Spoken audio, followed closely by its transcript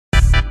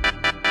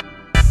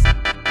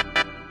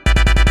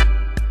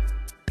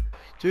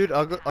Dude,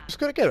 I just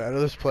gotta get out of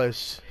this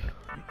place.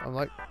 I'm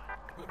like,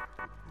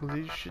 well,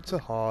 these shits are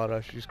hard. I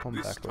should just come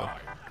back with.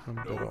 I'm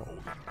better.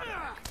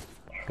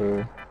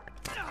 True.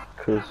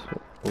 Cause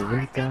we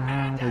gotta get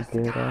out of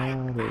this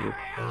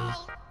place.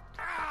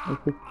 If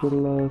it's the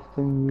last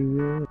thing we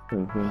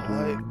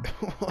ever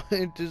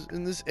Why just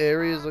in this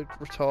area is like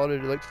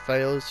retarded. It like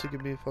fails to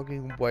give me a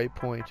fucking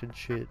waypoint and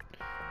shit.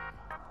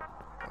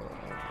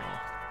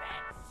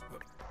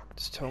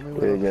 Just tell me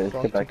where the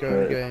fuck to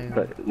go again.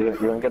 You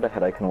don't get a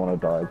headache and want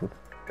to die.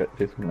 Just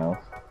do something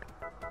else.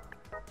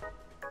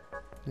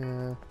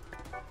 Yeah.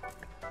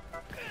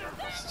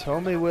 Just tell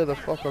me where the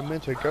fuck I'm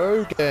meant to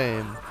go,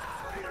 game.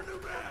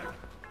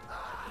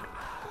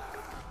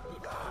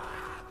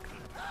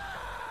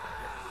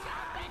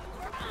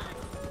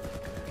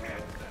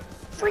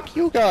 Frick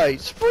you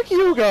guys! Frick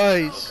you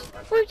guys!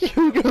 Frick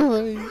you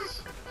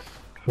guys!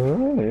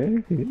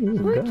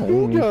 Frick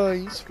you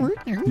guys! Frick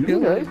you guys! You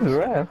guys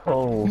are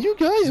assholes! You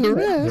guys are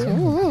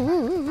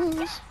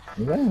assholes!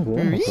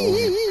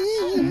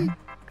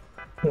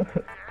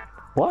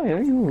 Why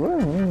are you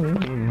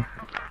running?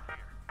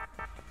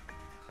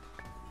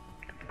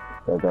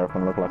 That guy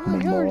can look like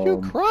Why are you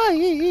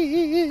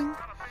crying?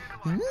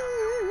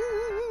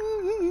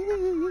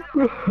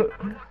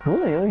 Why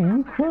are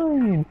you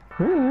crying?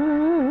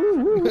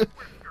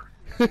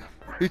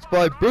 It's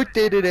my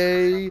birthday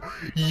today!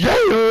 Yeah!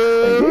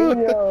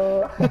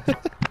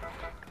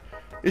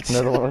 It's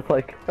another one with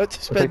like. I have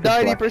to spend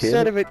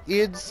 90% of it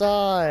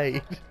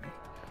inside.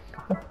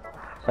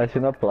 I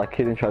seen that black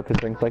kid and tried to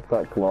drink like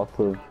that glass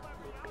of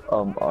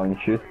orange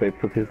juice, but he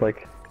put his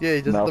like. Yeah,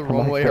 he does it the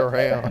wrong way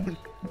around.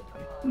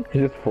 He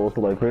just falls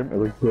all over him.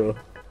 It's like, bro.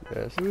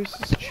 Yeah, so who's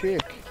this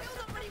chick?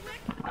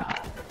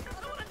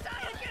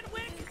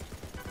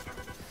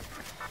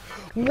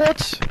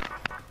 What?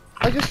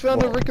 I just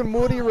found a Rick and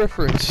Morty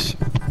reference.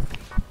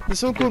 There's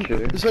something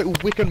called, it's like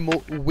Wick and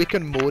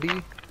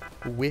Morty.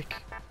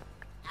 Wick.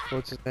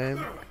 What's his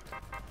name?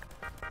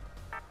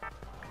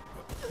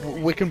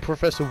 Wick and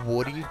Professor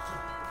Warty.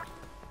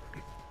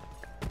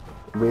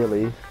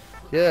 Really?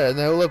 Yeah, and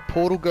they all have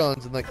portal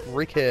guns and like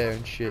Rick hair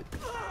and shit.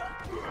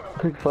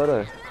 Quick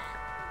photo.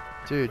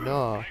 Dude,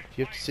 nah.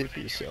 You have to see it for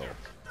yourself.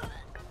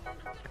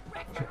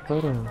 Quick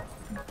photo.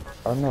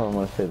 I don't know if I'm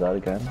gonna say that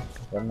again.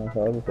 I don't know if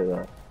I'll ever say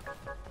that.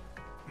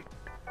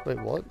 Wait,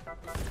 what?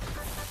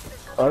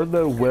 I don't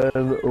know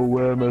when or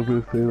where I'm ever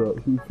gonna say that.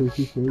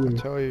 I'll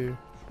tell you.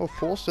 Oh,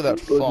 Forster, that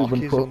fuck,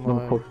 he's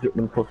online.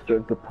 When Forster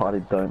joins the party,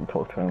 don't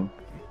talk to him.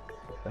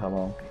 How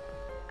long?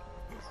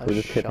 We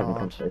just keep having a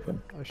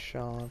conversation. I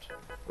shan't.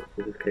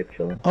 We just keep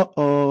chilling.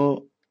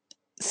 Uh-oh.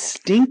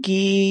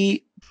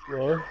 Stinky!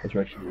 What? That's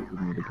actually where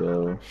we need to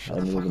go. Shut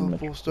the fuck up,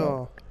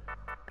 Forster.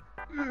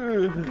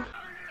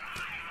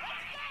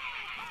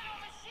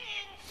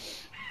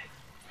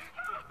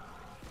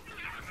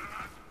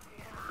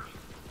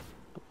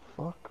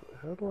 Fuck,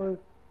 how do I...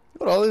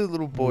 What are these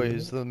little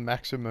boys? The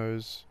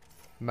Maximos.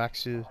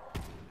 Maxi...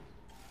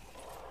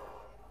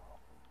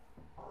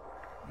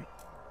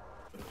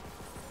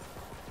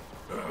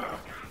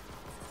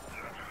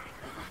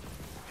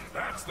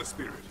 That's the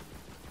spirit.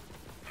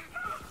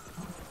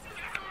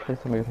 Please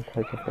tell me to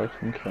take a break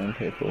from killing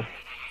people.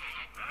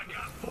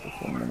 That was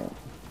 1 minute.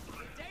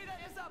 Data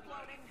is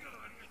uploading.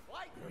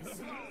 Wipe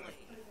slowly.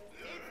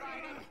 Keep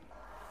fighting.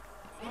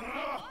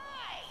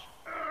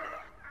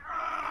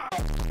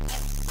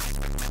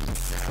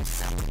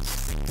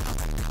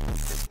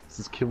 This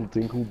is Kill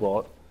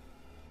Dinklebot.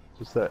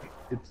 Just that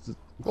it's just,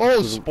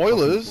 Oh,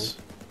 spoilers!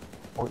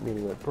 Point me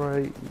anywhere.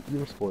 Bray,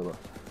 you're a spoiler.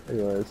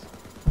 Anyways.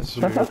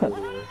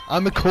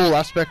 I'm a cool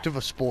aspect of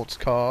a sports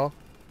car.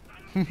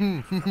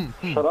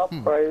 Shut up,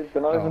 Bray.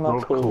 They're not even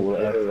that cool.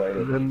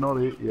 They're not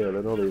yeah,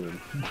 they're not even.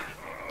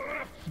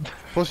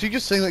 Plus, you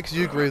just saying that because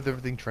you agree with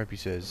everything Trampy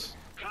says.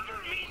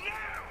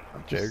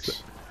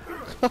 Jokes.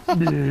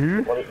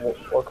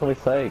 What can we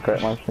say?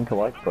 Great minds think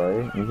alike,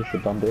 Bray. You're just a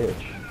dumb bitch.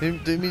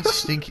 Do you mean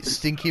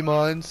stinky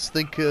minds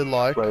think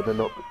alike? Bray, they're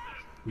not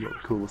the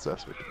coolest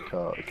aspect of the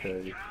car,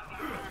 okay?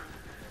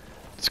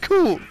 It's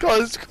cool,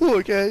 guys. It's cool,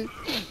 okay?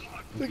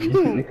 They're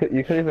cool. You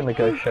could even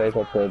negotiate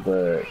like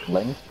the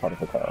lens part of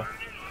the car.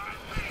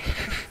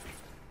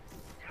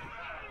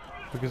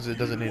 Because it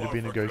doesn't need to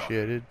be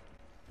negotiated.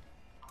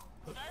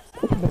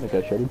 It can be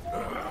negotiated.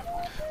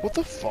 What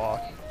the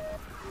fuck?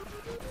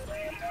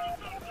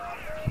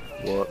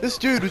 What? This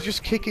dude was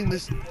just kicking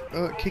this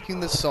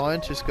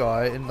scientist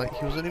guy, and like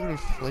he wasn't even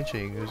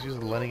flinching. He was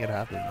just letting it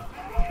happen.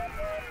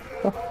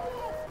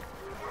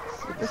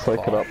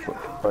 Soak it up.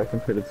 Bray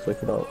computer,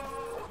 soak it up.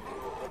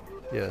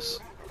 Yes.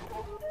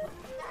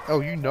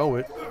 Oh, you know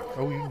it.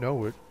 Oh, you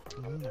know it.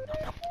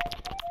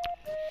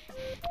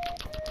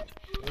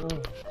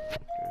 Oh.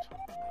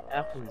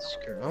 Apple is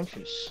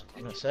scrumptious,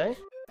 can I say?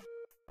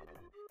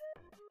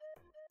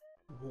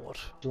 What?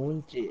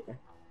 Don't it?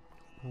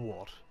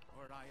 What?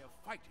 Were I a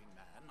fighting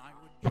man, I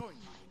would join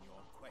you in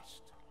your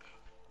quest.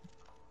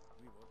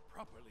 We were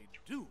properly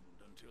doomed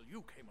until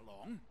you came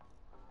along.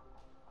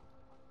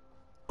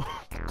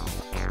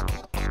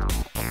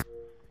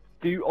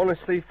 Do you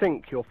honestly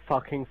think you're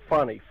fucking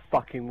funny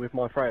fucking with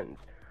my friends?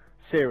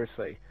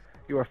 Seriously.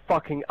 You're a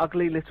fucking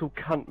ugly little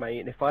cunt, mate,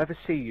 and if I ever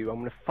see you, I'm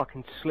gonna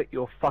fucking slit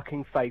your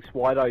fucking face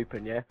wide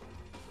open, yeah?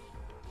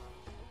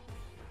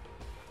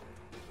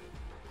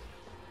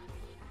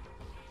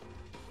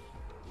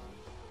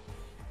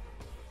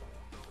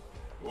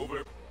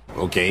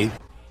 Okay.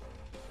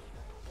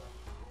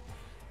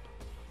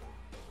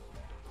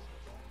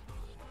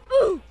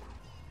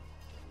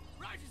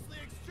 Righteously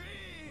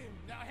extreme!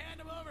 Now hand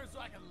them over so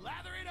I can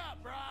lather it up,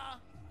 brah!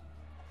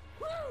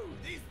 Woo!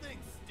 These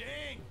things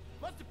sting!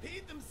 Must have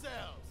peed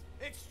themselves!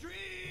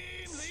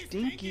 Extremely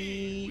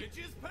Stinky. which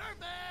is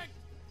perfect!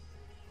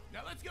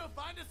 Now let's go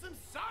find us some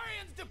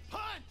saurians to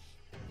punch!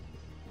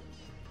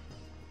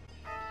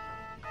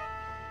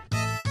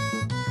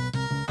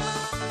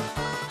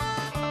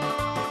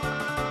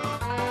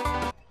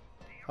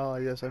 Oh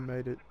yes, I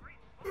made it.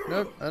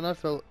 Nope, and I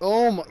fell.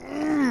 Oh my.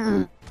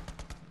 Could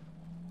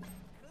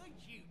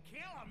you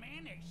kill a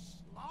man that's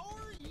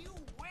slower, you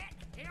wet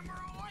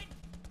hemorrhoid?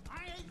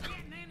 I ain't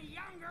getting any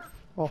younger.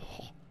 Oh,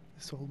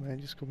 this old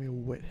man just got me a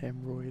wet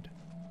hemorrhoid.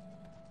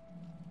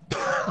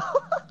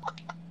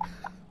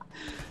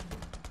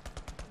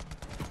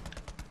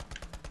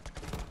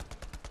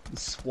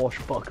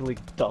 Swashbuckling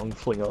dung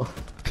flinger.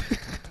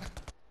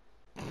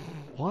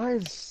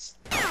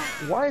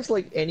 Why is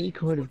like any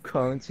kind of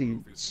currency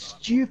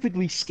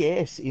stupidly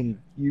scarce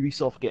in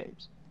Ubisoft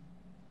games?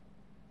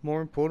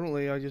 More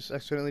importantly, I just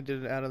accidentally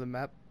did it out of the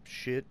map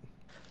shit.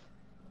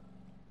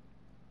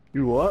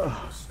 You what?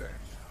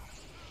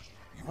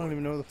 I don't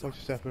even know what the fuck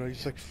just happened. I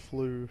just like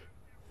flew.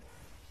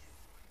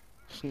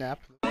 Snap.